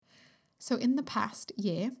So in the past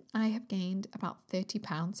year, I have gained about 30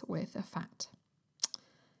 pounds worth of fat.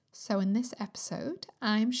 So in this episode,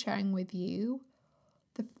 I'm sharing with you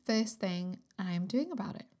the first thing I am doing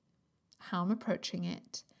about it, how I'm approaching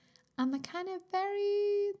it, and the kind of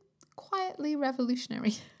very quietly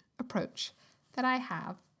revolutionary approach that I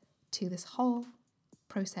have to this whole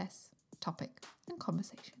process, topic, and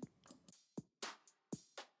conversation.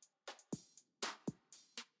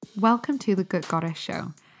 Welcome to the Good Goddess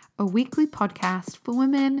Show, a weekly podcast for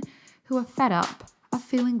women who are fed up, are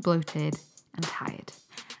feeling bloated and tired.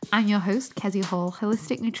 I'm your host, Kezia Hall,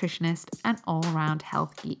 holistic nutritionist and all-round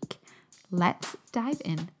health geek. Let's dive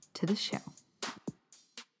in to the show.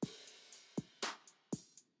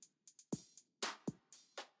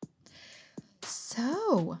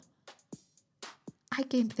 So, I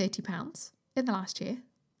gained 30 pounds in the last year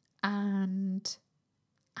and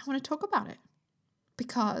I want to talk about it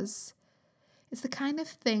because it's the kind of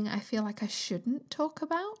thing I feel like I shouldn't talk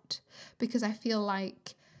about because I feel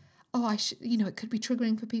like, it could be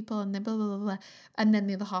triggering for people and then blah, blah, blah, blah. And then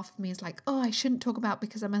the other half of me is like, I shouldn't talk about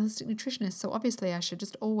because I'm a holistic nutritionist. So obviously I should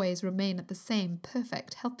just always remain at the same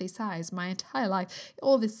perfect, healthy size my entire life.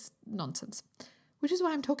 All this nonsense, which is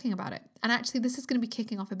why I'm talking about it. And actually this is going to be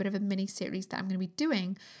kicking off a bit of a mini series that I'm going to be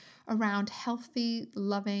doing around healthy,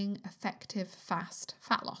 loving, effective, fast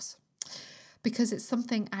fat loss. Because it's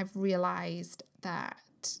something I've realized that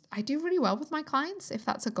I do really well with my clients if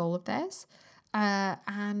that's a goal of theirs.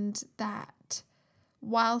 And that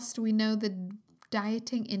whilst we know the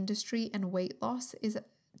dieting industry and weight loss is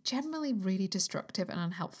generally really destructive and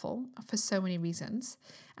unhelpful for so many reasons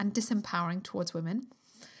and disempowering towards women,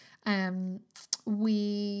 I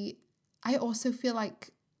also feel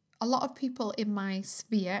like a lot of people in my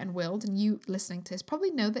sphere and world, and you listening to this,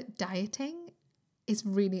 probably know that dieting is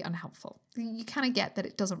really unhelpful. You kind of get that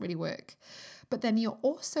it doesn't really work. But then you're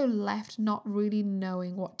also left not really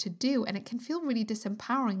knowing what to do. And it can feel really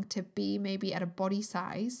disempowering to be maybe at a body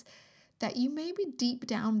size that you maybe deep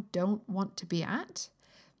down don't want to be at,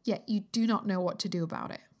 yet you do not know what to do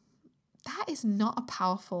about it. That is not a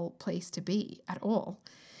powerful place to be at all.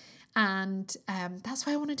 And that's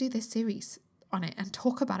why I want to do this series on it and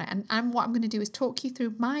talk about it. And what I'm going to do is talk you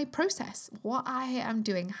through my process, what I am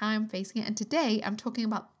doing, how I'm facing it. And today I'm talking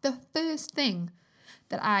about the first thing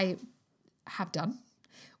that I have done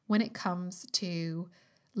when it comes to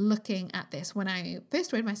looking at this. When I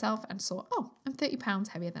first weighed myself and saw, I'm 30 pounds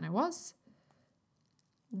heavier than I was.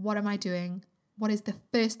 What am I doing? What is the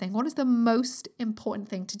first thing? What is the most important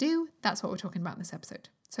thing to do? That's what we're talking about in this episode.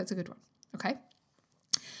 So it's a good one. Okay.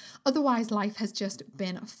 Otherwise, life has just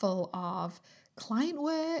been full of client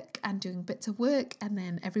work and doing bits of work. And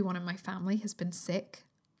then everyone in my family has been sick.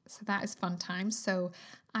 So that is fun times. So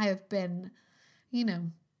I have been,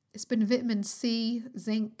 it's been vitamin C,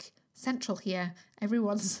 zinc, central here.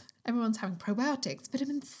 Everyone's having probiotics,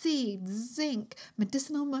 vitamin C, zinc,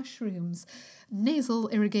 medicinal mushrooms, nasal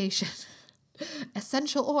irrigation,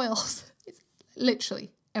 essential oils. It's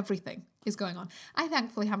literally everything is going on. I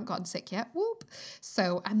thankfully haven't gotten sick yet. Whoop.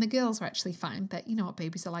 So, and the girls are actually fine. But you know what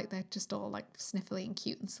babies are like. They're just all like sniffly and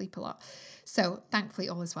cute and sleep a lot. So thankfully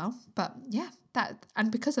all is well. But yeah,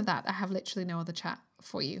 and because of that, I have literally no other chat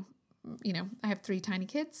for you. I have 3 tiny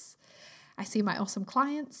kids. I see my awesome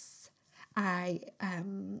clients. I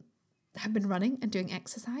have been running and doing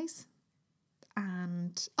exercise.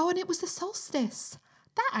 And it was the solstice.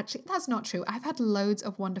 That's not true. I've had loads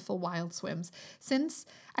of wonderful wild swims since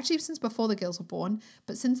before the girls were born.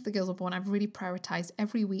 But since the girls were born, I've really prioritized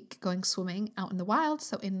every week going swimming out in the wild.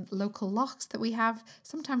 So in local lochs that we have,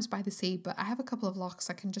 sometimes by the sea, but I have a couple of lochs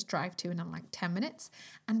I can just drive to in like 10 minutes,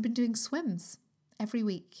 and been doing swims every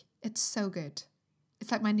week. It's so good.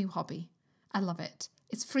 It's like my new hobby. I love it.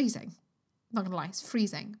 It's freezing. Not gonna lie, it's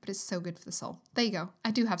freezing, but it's so good for the soul. There you go.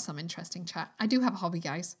 I do have some interesting chat. I do have a hobby,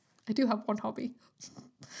 guys. I do have one hobby.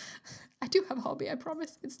 I do have a hobby, I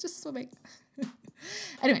promise. It's just swimming.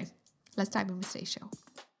 Anyway, let's dive in with today's show.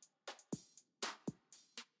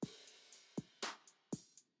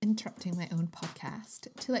 Interrupting my own podcast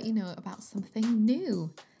to let you know about something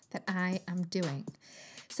new that I am doing.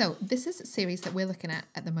 So this is a series that we're looking at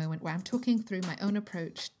the moment where I'm talking through my own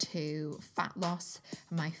approach to fat loss,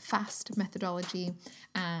 my fast methodology,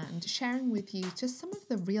 and sharing with you just some of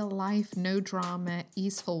the real life, no drama,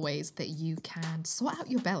 easeful ways that you can sort out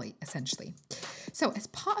your belly, essentially. So as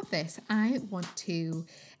part of this, I want to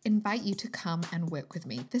invite you to come and work with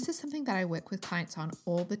me. This is something that I work with clients on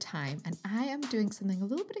all the time, and I am doing something a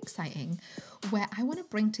little bit exciting where I want to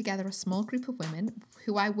bring together a small group of women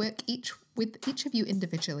who I work with each of you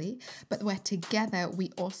individually, but where together we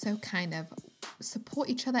also kind of support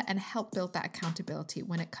each other and help build that accountability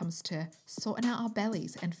when it comes to sorting out our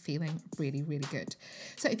bellies and feeling really, really good.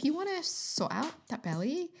 So if you want to sort out that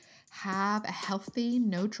belly, have a healthy,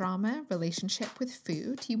 no drama relationship with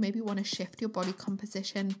food, you maybe want to shift your body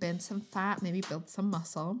composition, burn some fat, maybe build some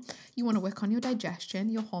muscle. You want to work on your digestion,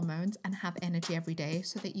 your hormones, and have energy every day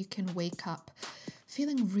so that you can wake up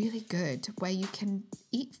feeling really good, where you can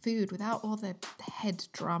eat food without all the head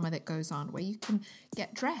drama that goes on, where you can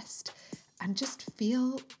get dressed and just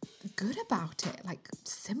feel good about it, like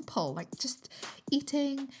simple, like just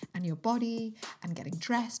eating and your body and getting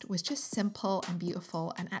dressed was just simple and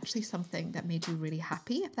beautiful and actually something that made you really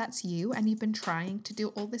happy. If that's you and you've been trying to do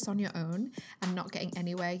all this on your own and not getting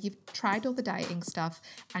anywhere, you've tried all the dieting stuff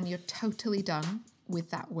and you're totally done with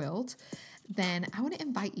that world, then I want to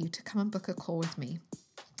invite you to come and book a call with me.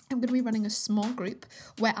 I'm going to be running a small group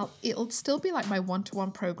where it'll still be like my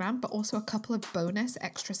one-to-one program, but also a couple of bonus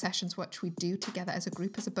extra sessions, which we do together as a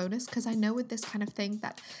group as a bonus, because I know with this kind of thing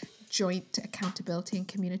that joint accountability and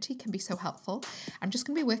community can be so helpful. I'm just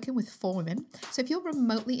going to be working with 4 women. So if you're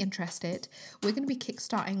remotely interested, we're going to be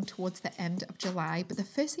kickstarting towards the end of July. But the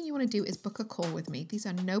first thing you want to do is book a call with me. These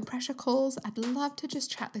are no pressure calls. I'd love to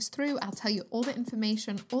just chat this through. I'll tell you all the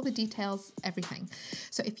information, all the details, everything.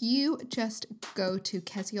 So if you just go to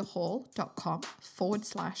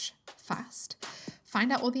keziahall.com/fast,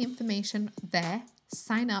 find out all the information there,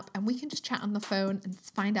 sign up, and we can just chat on the phone and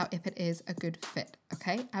find out if it is a good fit,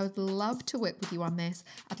 okay? I would love to work with you on this.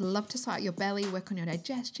 I'd love to sort out your belly, work on your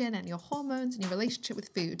digestion and your hormones and your relationship with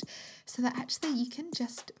food so that actually you can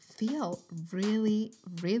just feel really,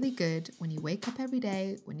 really good when you wake up every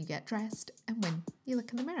day, when you get dressed, and when you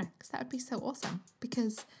look in the mirror, because that would be so awesome.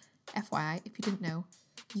 Because FYI, if you didn't know,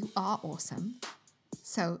 you are awesome.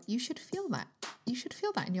 So you should feel that. You should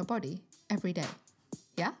feel that in your body every day.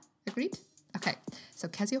 Yeah? Agreed? Okay, so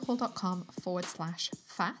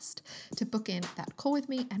keziahall.com/fast to book in that call with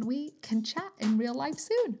me and we can chat in real life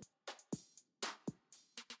soon.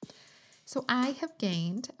 So I have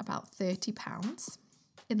gained about 30 pounds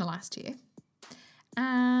in the last year,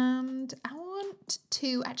 and I want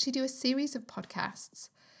to actually do a series of podcasts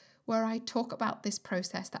where I talk about this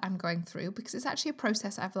process that I'm going through, because it's actually a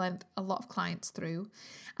process I've led a lot of clients through,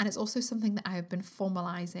 and it's also something that I have been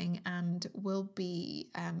formalizing and will be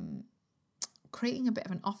creating a bit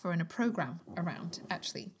of an offer and a program around,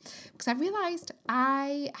 actually, because I realized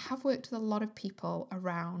I have worked with a lot of people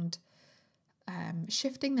around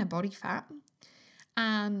shifting their body fat,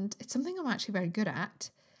 and it's something I'm actually very good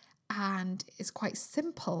at, and is quite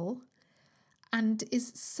simple, and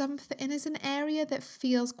is an area that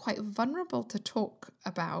feels quite vulnerable to talk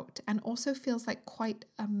about, and also feels like quite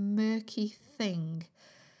a murky thing,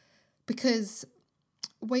 because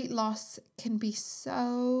weight loss can be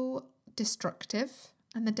so destructive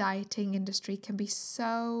and the dieting industry can be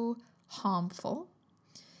so harmful.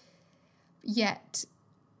 Yet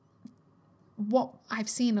what I've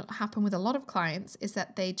seen happen with a lot of clients is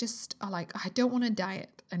that they just are like, I don't want to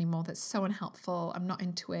diet anymore. That's so unhelpful. I'm not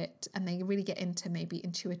into it. And they really get into maybe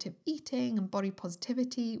intuitive eating and body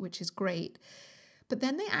positivity, which is great. But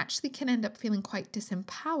then they actually can end up feeling quite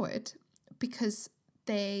disempowered because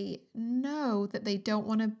they know that they don't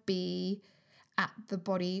want to be at the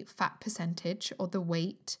body fat percentage or the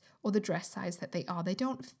weight or the dress size that they are. They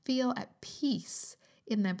don't feel at peace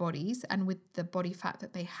in their bodies and with the body fat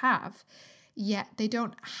that they have, yet they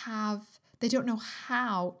don't know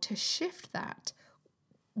how to shift that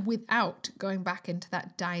without going back into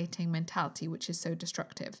that dieting mentality, which is so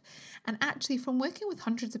destructive. And actually, from working with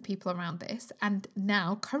hundreds of people around this and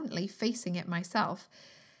now currently facing it myself,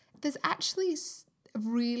 there's actually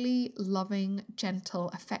really loving, gentle,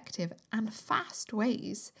 effective, and fast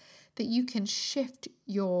ways that you can shift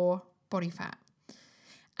your body fat.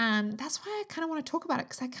 And that's why I kind of want to talk about it,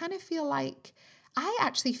 because I kind of feel like I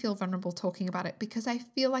actually feel vulnerable talking about it, because I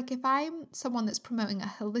feel like if I'm someone that's promoting a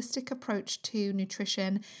holistic approach to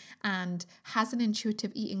nutrition and has an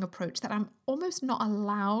intuitive eating approach, that I'm almost not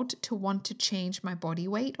allowed to want to change my body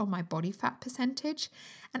weight or my body fat percentage.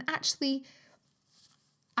 And actually,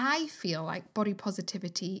 I feel like body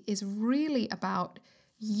positivity is really about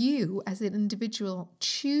you as an individual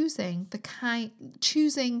choosing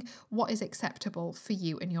what is acceptable for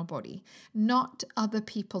you in your body, not other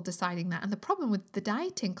people deciding that. And the problem with the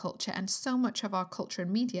dieting culture and so much of our culture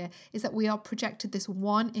and media is that we are projected this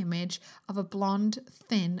one image of a blonde,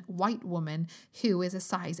 thin, white woman who is a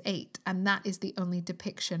size 8. And that is the only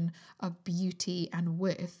depiction of beauty and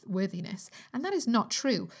worthiness. And that is not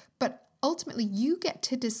true. But ultimately, you get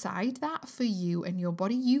to decide that for you and your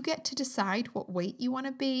body. You get to decide what weight you want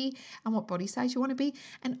to be and what body size you want to be.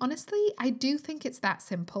 And honestly, I do think it's that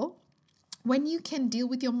simple. When you can deal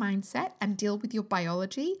with your mindset and deal with your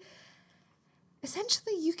biology,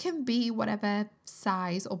 essentially you can be whatever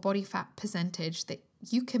size or body fat percentage that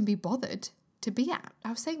you can be bothered to be at. I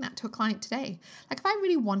was saying that to a client today. Like if I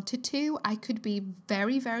really wanted to, I could be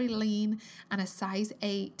very, very lean and a size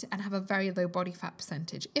 8 and have a very low body fat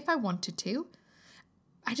percentage. If I wanted to,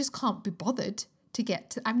 I just can't be bothered to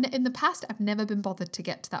get to, in the past, I've never been bothered to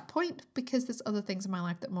get to that point because there's other things in my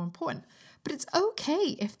life that are more important. But it's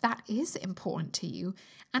okay if that is important to you.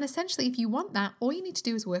 And essentially, if you want that, all you need to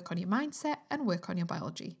do is work on your mindset and work on your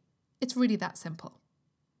biology. It's really that simple.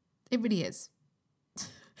 It really is.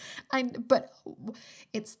 But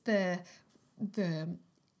it's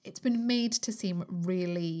it's been made to seem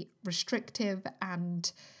really restrictive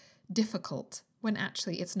and difficult when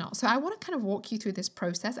actually it's not. So I want to kind of walk you through this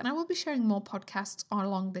process, and I will be sharing more podcasts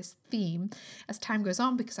along this theme as time goes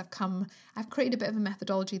on, because I've created a bit of a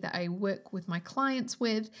methodology that I work with my clients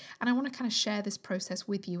with, and I want to kind of share this process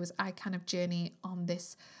with you as I kind of journey on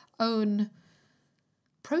this own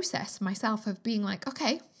process myself of being like,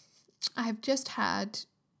 okay, I've just had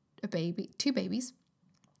a baby, 2 babies.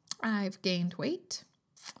 I've gained weight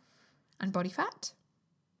and body fat.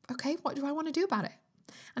 Okay, what do I want to do about it?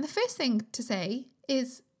 And the first thing to say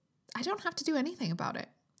is I don't have to do anything about it.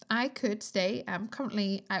 I could stay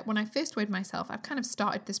currently, when I first weighed myself, I've kind of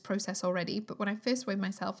started this process already, but when I first weighed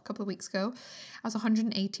myself a couple of weeks ago, I was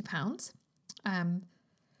 180 pounds.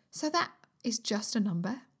 So that is just a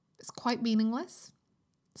number. It's quite meaningless.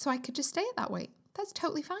 So I could just stay at that weight. That's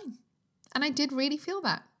totally fine. And I did really feel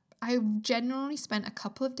that. I genuinely spent a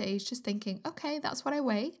couple of days just thinking, okay, that's what I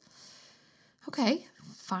weigh. Okay,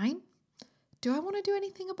 fine. Do I want to do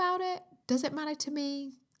anything about it? Does it matter to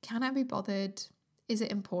me? Can I be bothered? Is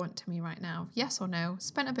it important to me right now? Yes or no?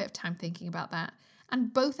 Spent a bit of time thinking about that.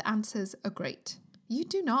 And both answers are great. You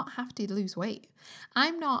do not have to lose weight.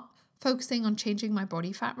 I'm not focusing on changing my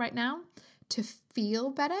body fat right now to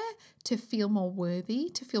feel better, to feel more worthy,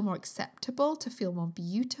 to feel more acceptable, to feel more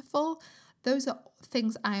beautiful. Those are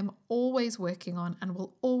things I am always working on and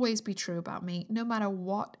will always be true about me, no matter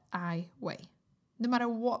what I weigh, no matter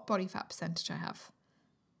what body fat percentage I have.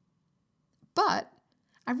 But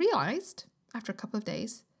I realized after a couple of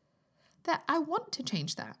days that I want to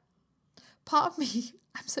change that. Part of me,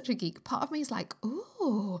 I'm such a geek, part of me is like,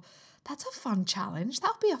 ooh, that's a fun challenge.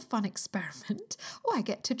 That'll be a fun experiment. Oh, I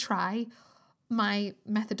get to try my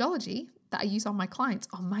methodology that I use on my clients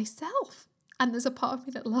on myself. And there's a part of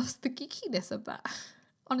me that loves the geekiness of that.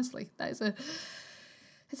 Honestly, it's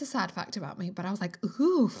a sad fact about me, but I was like,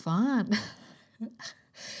 ooh, fun.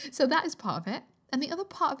 So that is part of it. And the other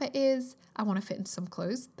part of it is I want to fit into some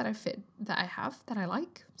clothes that I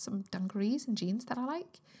like, some dungarees and jeans that I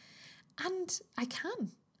like. And I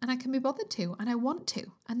can be bothered to, and I want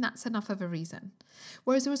to, and that's enough of a reason.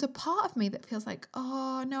 Whereas there was a part of me that feels like,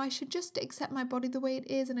 oh no, I should just accept my body the way it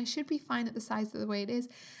is, and I should be fine at the size of the way it is.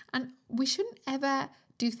 And we shouldn't ever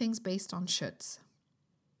do things based on shoulds.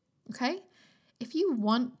 Okay? If you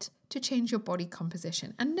want to change your body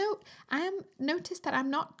composition, and notice that I'm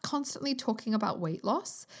not constantly talking about weight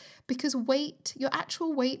loss, because your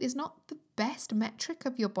actual weight is not the best metric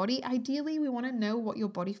of your body. Ideally, we want to know what your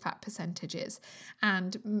body fat percentage is,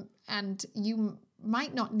 and you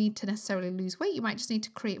might not need to necessarily lose weight. You might just need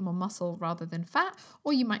to create more muscle rather than fat,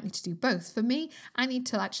 or you might need to do both. For me, I need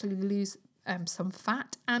to actually lose some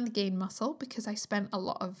fat and gain muscle, because I spent a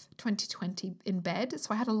lot of 2020 in bed.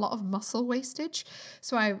 So I had a lot of muscle wastage.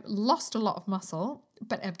 So I lost a lot of muscle,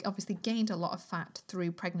 but I've obviously gained a lot of fat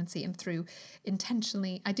through pregnancy and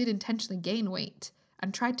I did intentionally gain weight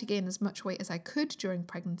and tried to gain as much weight as I could during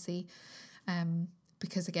pregnancy.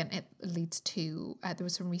 Because again, it leads to, there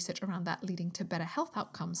was some research around that leading to better health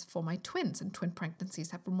outcomes for my twins, and twin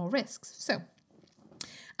pregnancies have more risks. So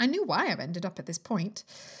I knew why I've ended up at this point.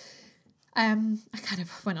 I kind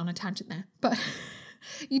of went on a tangent there, but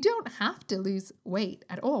you don't have to lose weight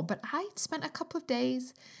at all. But I spent a couple of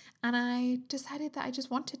days and I decided that I just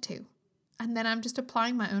wanted to. And then I'm just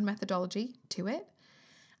applying my own methodology to it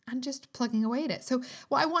and just plugging away at it. So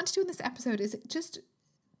what I want to do in this episode is just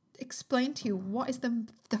explain to you what is the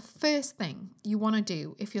first thing you want to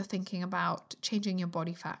do if you're thinking about changing your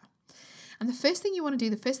body fat. And the first thing you want to do,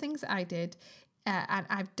 the first things I did and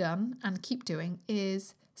I've done and keep doing,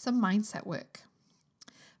 is some mindset work.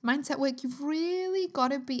 Mindset work, you've really got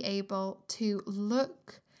to be able to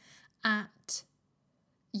look at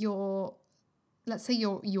let's say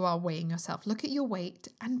you are weighing yourself, look at your weight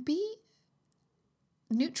and be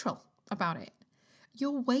neutral about it.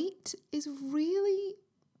 Your weight is really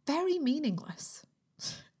very meaningless.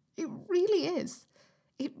 It really is.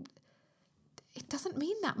 It doesn't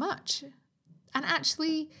mean that much. And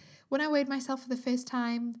actually, When I weighed myself for the first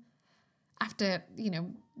time after,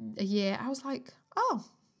 a year, I was like, oh,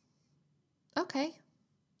 okay.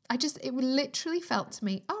 It literally felt to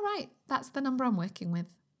me, all right, that's the number I'm working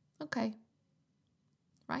with. Okay.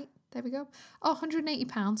 Right, there we go. Oh, 180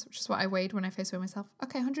 pounds, which is what I weighed when I first weighed myself.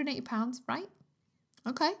 Okay, 180 pounds, right?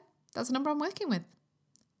 Okay, that's the number I'm working with.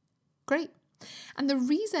 Great. And the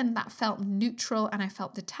reason that felt neutral and I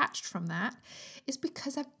felt detached from that is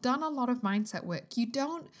because I've done a lot of mindset work. You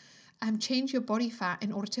don't change your body fat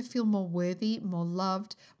in order to feel more worthy, more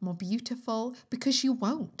loved, more beautiful, because you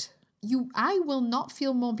won't. I will not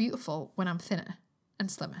feel more beautiful when I'm thinner and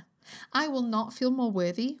slimmer. I will not feel more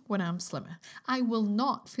worthy when I'm slimmer. I will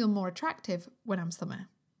not feel more attractive when I'm slimmer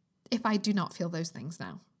if I do not feel those things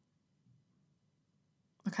now.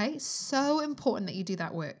 Okay, so important that you do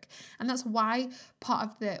that work. And that's why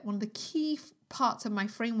one of the key parts of my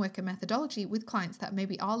framework and methodology with clients that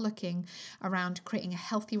maybe are looking around creating a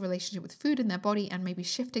healthy relationship with food in their body and maybe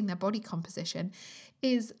shifting their body composition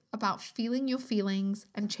is about feeling your feelings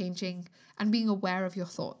and changing and being aware of your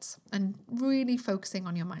thoughts and really focusing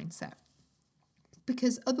on your mindset.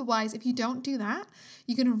 Because otherwise, if you don't do that,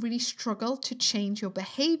 you're going to really struggle to change your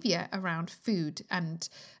behavior around food and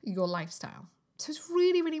your lifestyle. So it's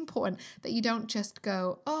really, really important that you don't just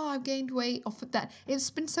go, oh, I've gained weight off of that. It's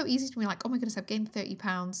been so easy to be like, oh my goodness, I've gained 30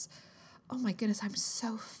 pounds. Oh my goodness, I'm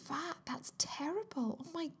so fat. That's terrible. Oh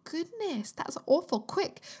my goodness, that's awful.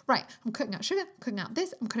 Quick. Right, I'm cutting out sugar, I'm cutting out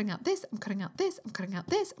this, I'm cutting out this, I'm cutting out this, I'm cutting out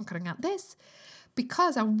this, I'm cutting out this.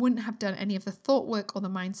 Because I wouldn't have done any of the thought work or the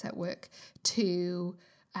mindset work to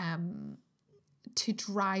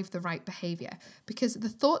drive the right behavior. Because the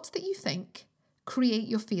thoughts that you think create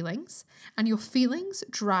your feelings, and your feelings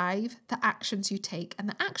drive the actions you take, and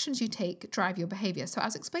the actions you take drive your behavior. So I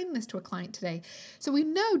was explaining this to a client today. So we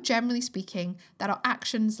know, generally speaking, that our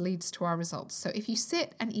actions leads to our results. So if you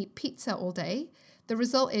sit and eat pizza all day, the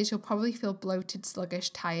result is you'll probably feel bloated, sluggish,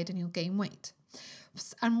 tired, and you'll gain weight.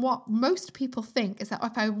 And what most people think is that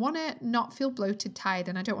if I want to not feel bloated, tired,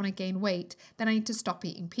 and I don't want to gain weight, then I need to stop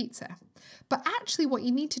eating pizza. But actually what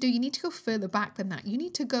you need to do, you need to go further back than that. You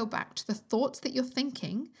need to go back to the thoughts that you're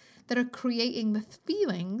thinking that are creating the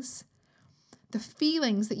feelings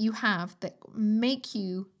that you have that make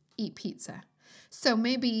you eat pizza. So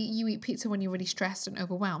maybe you eat pizza when you're really stressed and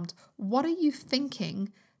overwhelmed. What are you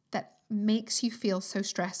thinking that makes you feel so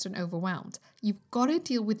stressed and overwhelmed? You've got to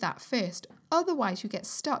deal with that first. Otherwise, you get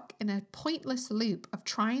stuck in a pointless loop of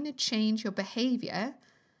trying to change your behavior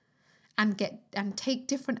and take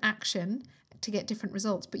different action to get different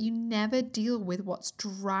results, but you never deal with what's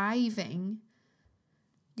driving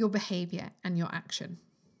your behavior and your action.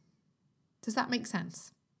 Does that make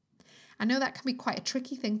sense? I know that can be quite a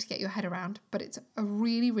tricky thing to get your head around, but it's a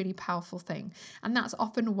really, really powerful thing. And that's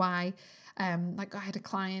often why, I had a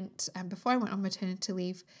client before I went on maternity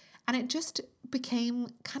leave, and it just became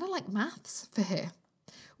kind of like maths for her.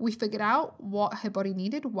 We figured out what her body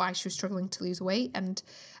needed, why she was struggling to lose weight, and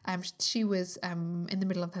she was in the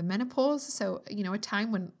middle of her menopause. So, a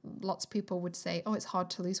time when lots of people would say, oh, it's hard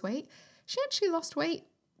to lose weight. She actually lost weight.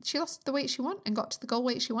 She lost the weight she wanted and got to the goal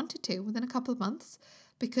weight she wanted to within a couple of months,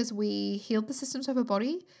 because we healed the systems of her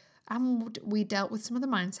body and we dealt with some of the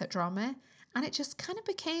mindset drama, and it just kind of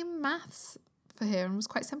became maths for her and was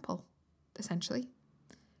quite simple, essentially.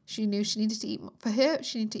 She knew she needed to eat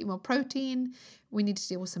more protein. We needed to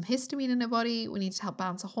deal with some histamine in her body. We needed to help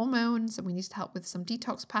balance the hormones, and we needed to help with some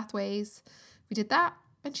detox pathways. We did that,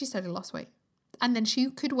 and she steadily lost weight. And then she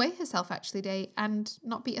could weigh herself actually today and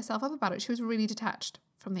not beat herself up about it. She was really detached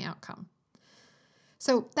from the outcome.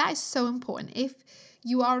 So that is so important. If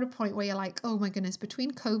you are at a point where you're like, oh my goodness,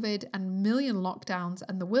 between COVID and a million lockdowns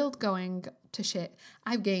and the world going to shit,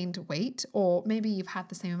 I've gained weight, or maybe you've had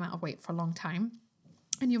the same amount of weight for a long time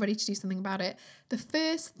and you're ready to do something about it, the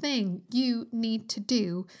first thing you need to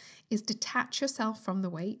do is detach yourself from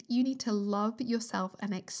the weight. You need to love yourself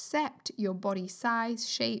and accept your body size,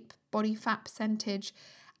 shape, body fat percentage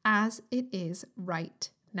as it is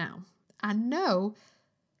right now. And know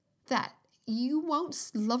that you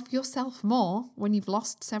won't love yourself more when you've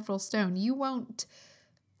lost several stone. You won't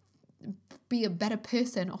be a better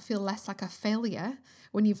person or feel less like a failure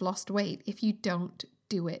when you've lost weight if you don't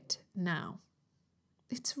do it now.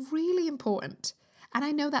 It's really important. And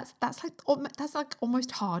I know that's like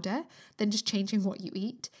almost harder than just changing what you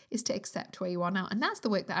eat, is to accept where you are now. And that's the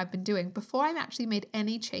work that I've been doing. Before I've actually made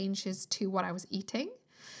any changes to what I was eating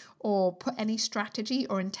or put any strategy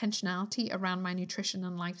or intentionality around my nutrition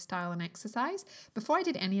and lifestyle and exercise, before I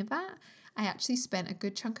did any of that, I actually spent a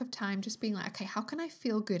good chunk of time just being like, okay, how can I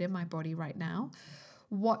feel good in my body right now?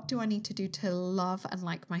 what do I need to do to love and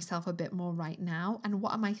like myself a bit more right now? And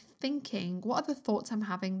what am I thinking? What are the thoughts I'm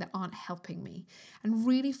having that aren't helping me? And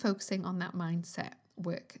really focusing on that mindset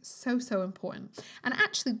work. So important. And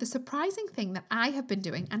actually, the surprising thing that I have been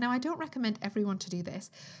doing, and now I don't recommend everyone to do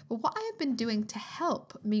this, but what I have been doing to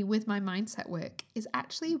help me with my mindset work is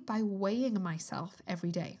actually by weighing myself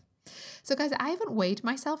every day. So guys, I haven't weighed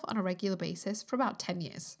myself on a regular basis for about 10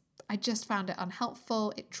 years. I just found it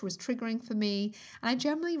unhelpful. It was triggering for me. And I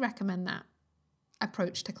generally recommend that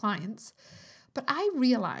approach to clients. But I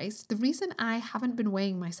realized the reason I haven't been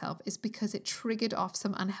weighing myself is because it triggered off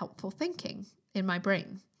some unhelpful thinking in my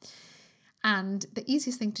brain. And the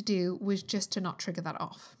easiest thing to do was just to not trigger that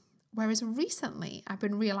off. Whereas recently I've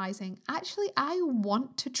been realizing, actually, I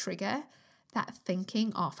want to trigger that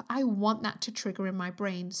thinking off. I want that to trigger in my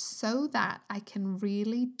brain so that I can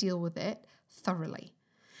really deal with it thoroughly.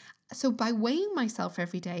 So by weighing myself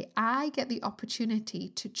every day, I get the opportunity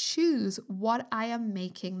to choose what I am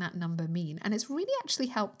making that number mean. And it's really actually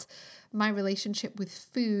helped my relationship with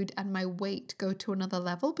food and my weight go to another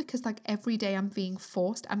level, because like every day I'm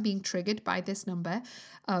being triggered by this number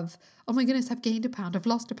of, oh my goodness, I've gained a pound, I've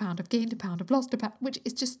lost a pound, I've gained a pound, I've lost a pound, which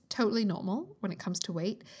is just totally normal when it comes to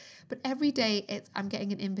weight. But every day I'm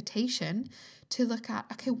getting an invitation to look at,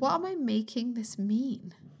 okay, what am I making this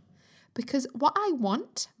mean? Because what I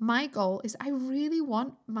want, my goal is I really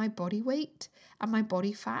want my body weight and my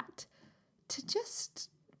body fat to just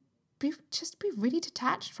be really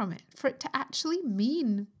detached from it, for it to actually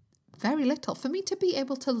mean very little, for me to be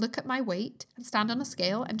able to look at my weight and stand on a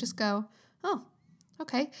scale and just go, oh,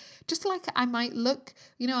 okay. Just like I might look,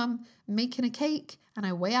 I'm making a cake and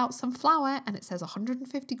I weigh out some flour and it says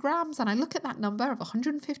 150 grams and I look at that number of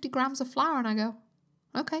 150 grams of flour and I go,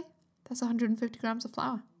 okay, that's 150 grams of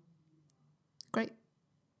flour. Great.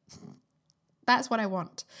 That's what I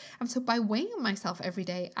want. And so by weighing myself every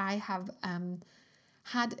day, I have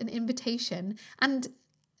had an invitation, and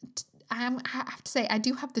I have to say, I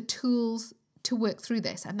do have the tools to work through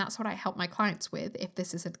this, and that's what I help my clients with if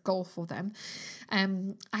this is a goal for them.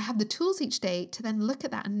 I have the tools each day to then look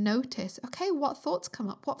at that and notice, okay, what thoughts come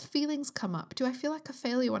up? What feelings come up? Do I feel like a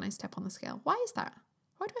failure when I step on the scale? Why is that?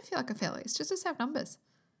 Why do I feel like a failure? It's just a set of numbers.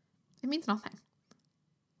 It means nothing.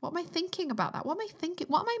 What am I thinking about that? What am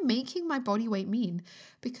I making my body weight mean?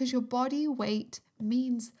 Because your body weight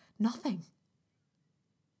means nothing.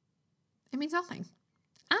 It means nothing.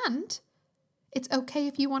 And it's okay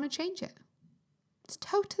if you want to change it. It's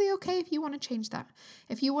totally okay if you want to change that.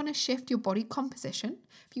 If you want to shift your body composition,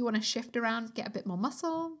 if you want to shift around, get a bit more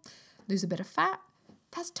muscle, lose a bit of fat,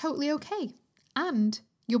 that's totally okay. And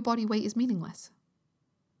your body weight is meaningless.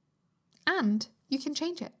 And you can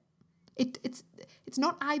change it. It's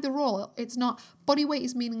not either or. It's not body weight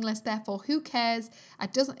is meaningless, therefore who cares?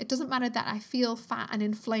 It doesn't matter that I feel fat and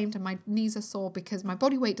inflamed and my knees are sore because my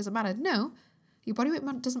body weight doesn't matter. No, your body weight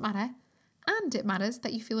doesn't matter, and it matters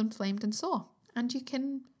that you feel inflamed and sore, and you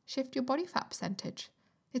can shift your body fat percentage.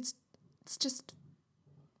 It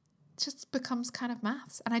just becomes kind of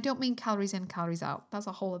maths. And I don't mean calories in, calories out. That's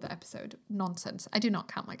a whole other episode. Nonsense. I do not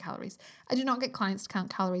count my calories. I do not get clients to count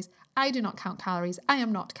calories. I do not count calories. I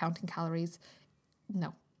am not counting calories.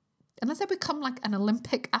 No. Unless I become like an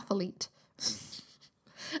Olympic athlete,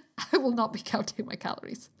 I will not be counting my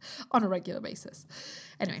calories on a regular basis.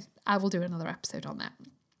 Anyway, I will do another episode on that.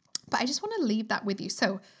 But I just want to leave that with you.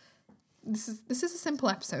 So this is a simple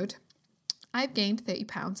episode. I've gained 30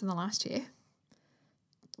 pounds in the last year.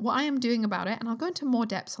 What I am doing about it, and I'll go into more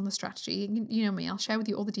depths on the strategy. You know me, I'll share with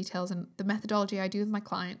you all the details and the methodology I do with my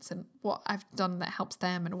clients and what I've done that helps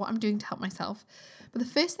them and what I'm doing to help myself. But the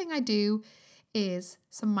first thing I do is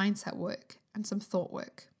some mindset work and some thought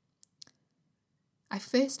work. I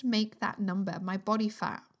first make that number, my body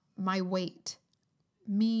fat, my weight,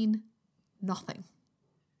 mean nothing.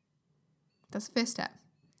 That's the first step.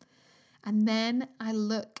 And then I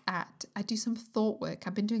do some thought work.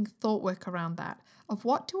 I've been doing thought work around that of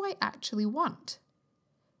what do I actually want?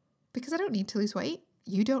 Because I don't need to lose weight.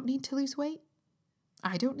 You don't need to lose weight.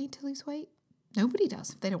 I don't need to lose weight. Nobody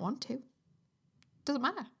does if they don't want to. Doesn't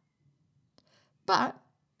matter. But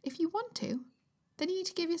if you want to, then you need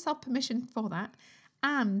to give yourself permission for that.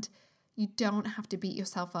 And you don't have to beat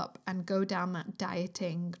yourself up and go down that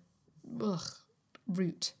dieting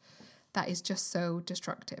route that is just so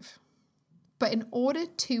destructive. But in order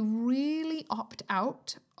to really opt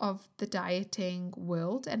out of the dieting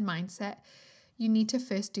world and mindset, you need to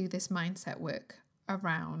first do this mindset work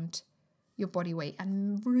around your body weight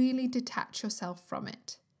and really detach yourself from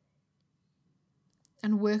it.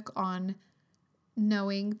 And work on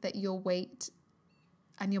knowing that your weight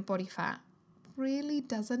and your body fat really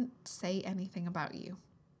doesn't say anything about you.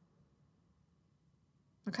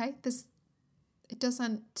 Okay?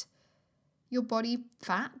 Your body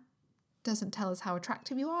fat doesn't tell us how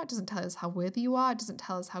attractive you are. It doesn't tell us how worthy you are. It doesn't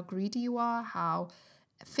tell us how greedy you are, how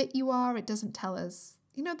fit you are. It doesn't tell us,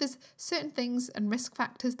 there's certain things and risk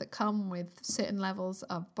factors that come with certain levels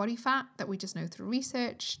of body fat that we just know through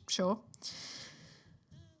research, sure.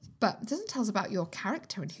 But it doesn't tell us about your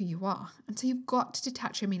character and who you are. And so you've got to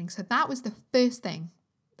detach your meaning. So that was the first thing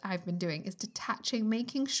I've been doing, is detaching,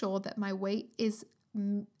 making sure that my weight is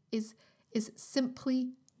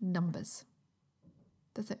simply numbers.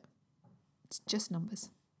 That's it. It's just numbers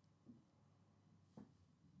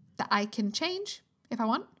that I can change if I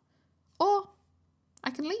want, or I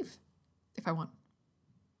can leave if I want.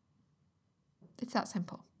 It's that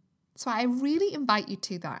simple. So I really invite you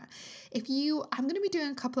to that. I'm going to be doing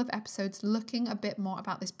a couple of episodes looking a bit more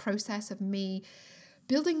about this process of me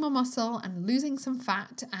building more muscle and losing some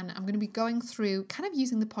fat. And I'm going to be going through, kind of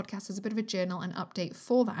using the podcast as a bit of a journal and update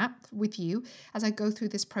for that with you as I go through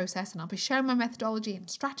this process. And I'll be sharing my methodology and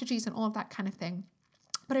strategies and all of that kind of thing.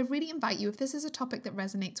 But I really invite you, if this is a topic that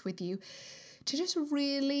resonates with you, to just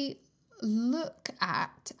really look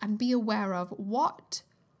at and be aware of, what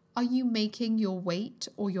are you making your weight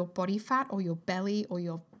or your body fat or your belly or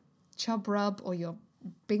your chub rub or your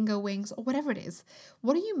bingo wings or whatever it is,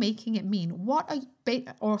 what are you making it mean?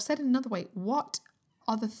 Or said another way, what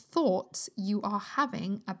are the thoughts you are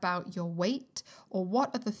having about your weight, or what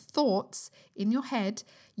are the thoughts in your head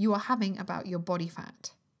you are having about your body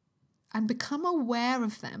fat? And become aware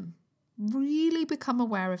of them. Really become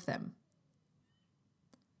aware of them.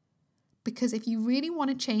 Because if you really want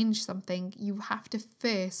to change something, you have to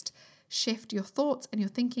first shift your thoughts and your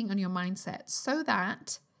thinking and your mindset so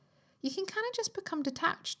that you can kind of just become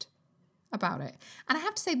detached about it. And I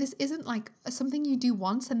have to say, this isn't like something you do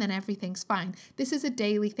once and then everything's fine. This is a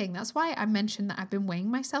daily thing. That's why I mentioned that I've been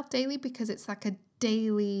weighing myself daily, because it's like a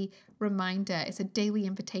daily reminder. It's a daily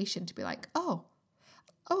invitation to be like, oh,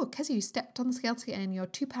 Kezia, you stepped on the scale today and you're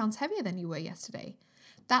 2 pounds heavier than you were yesterday.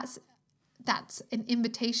 That's an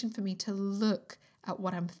invitation for me to look at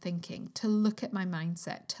what I'm thinking, to look at my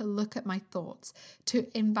mindset, to look at my thoughts, to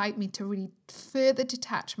invite me to really further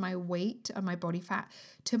detach my weight and my body fat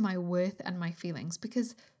to my worth and my feelings,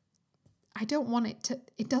 because I don't want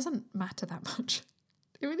it doesn't matter that much.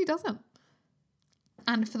 It really doesn't.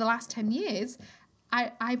 And for the last 10 years,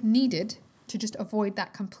 I've needed to just avoid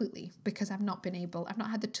that completely, because I've not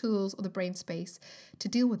had the tools or the brain space to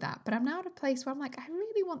deal with that. But I'm now at a place where I'm like, I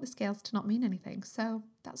really want the scales to not mean anything. So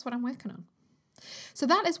that's what I'm working on. So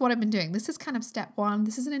that is what I've been doing. This is kind of step one.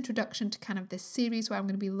 This is an introduction to kind of this series where I'm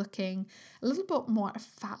going to be looking a little bit more at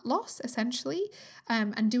fat loss, essentially,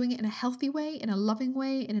 and doing it in a healthy way, in a loving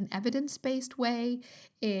way, in an evidence-based way,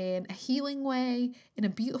 in a healing way, in a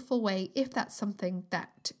beautiful way, if that's something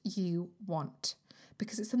that you want.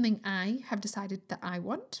 Because it's something I have decided that I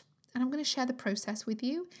want, and I'm going to share the process with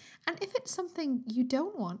you. And if it's something you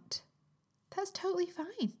don't want, that's totally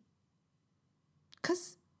fine.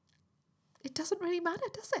 Because it doesn't really matter,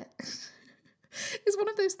 does it? It's one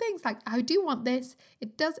of those things, like, I do want this.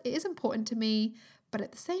 It is important to me, but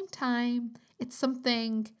at the same time, it's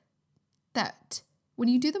something that when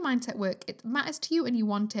you do the mindset work, it matters to you and you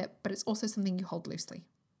want it, but it's also something you hold loosely.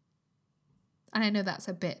 And I know that's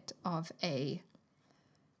a bit of a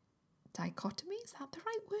dichotomy, is that the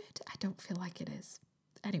right word? I don't feel like it is.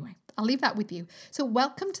 Anyway, I'll leave that with you. So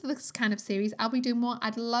welcome to this kind of series. I'll be doing more.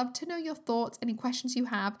 I'd love to know your thoughts, any questions you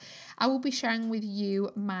have. I will be sharing with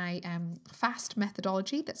you my FAST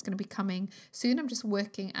methodology that's going to be coming soon. I'm just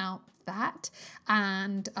working out that,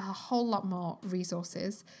 and a whole lot more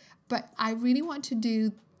resources. But I really want to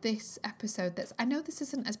do this episode I know this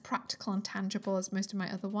isn't as practical and tangible as most of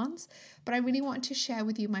my other ones, but I really want to share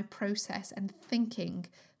with you my process and thinking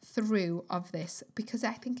through of this, because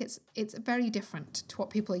I think it's very different to what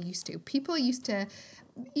people are used to. People are used to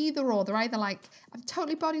either or. They're either like, I'm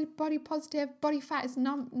totally body positive, body fat is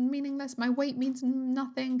not meaningless, my weight means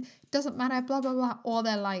nothing, doesn't matter, blah blah blah, or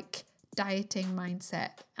they're like dieting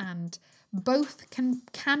mindset, and both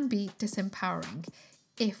can be disempowering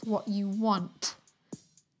if what you want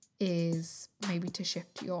is maybe to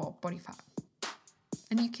shift your body fat.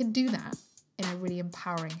 And you can do that in a really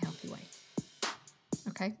empowering, healthy way.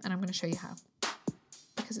 Okay, and I'm going to show you how,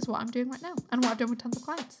 because it's what I'm doing right now and what I've done with tons of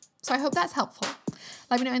clients. So I hope that's helpful.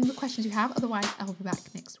 Let me know any other questions you have. Otherwise, I will be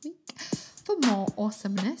back next week for more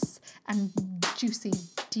awesomeness and juicy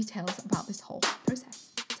details about this whole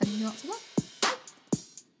process. Sending you lots of love.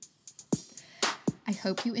 I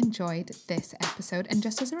hope you enjoyed this episode. And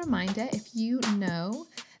just as a reminder, if you know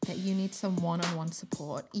that you need some one-on-one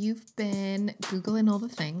support, you've been Googling all the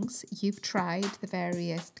things, you've tried the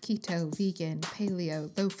various keto, vegan, paleo,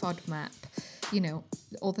 low FODMAP,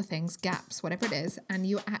 all the things, GAPS, whatever it is, and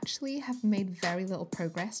you actually have made very little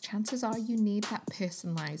progress, chances are you need that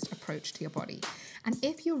personalized approach to your body. And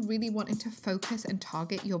if you're really wanting to focus and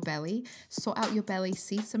target your belly, sort out your belly,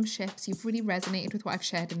 see some shifts, you've really resonated with what I've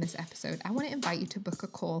shared in this episode, I want to invite you to book a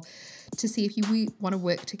call to see if we want to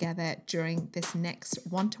work together during this next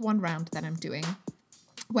one-to-one round that I'm doing,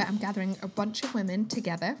 where I'm gathering a bunch of women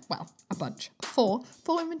together, four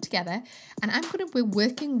women together, and we're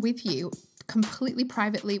working with you completely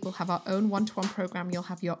privately. We'll have our own one-to-one program. You'll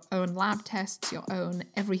have your own lab tests, your own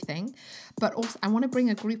everything. But also I want to bring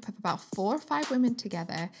a group of about 4 or 5 women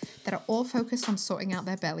together that are all focused on sorting out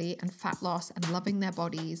their belly and fat loss and loving their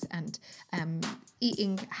bodies and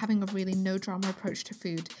having a really no drama approach to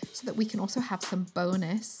food, so that we can also have some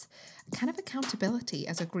bonus kind of accountability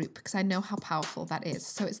as a group, because I know how powerful that is.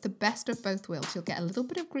 So it's the best of both worlds. You'll get a little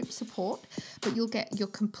bit of group support, but you'll get your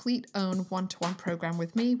complete own one-to-one program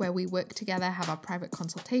with me where we work together, have our private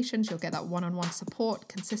consultations. You'll get that one-on-one support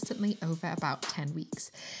consistently over about 10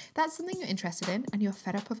 weeks. That's something you're interested in and you're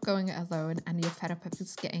fed up of going it alone and you're fed up of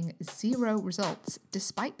just getting 0 results,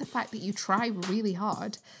 despite the fact that you try really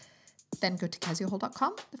hard, then go to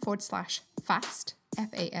kezihall.com/fast, FAST,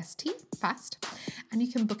 fast, and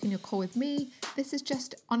you can book in your call with me. This is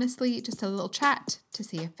just honestly just a little chat to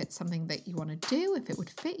see if it's something that you want to do, if it would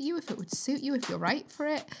fit you, if it would suit you, if you're right for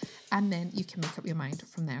it, and then you can make up your mind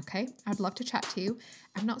from there, okay? I'd love to chat to you.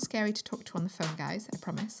 I'm not scary to talk to on the phone, guys, I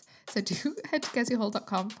promise. So do head to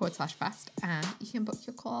kezihall.com/fast and you can book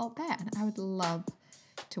your call there, and I would love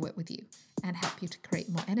to work with you and help you to create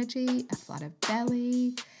more energy, a flatter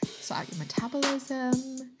belly, sort out your metabolism,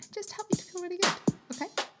 and just help you to feel really good, okay?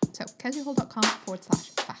 So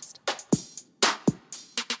kezihall.com/fast.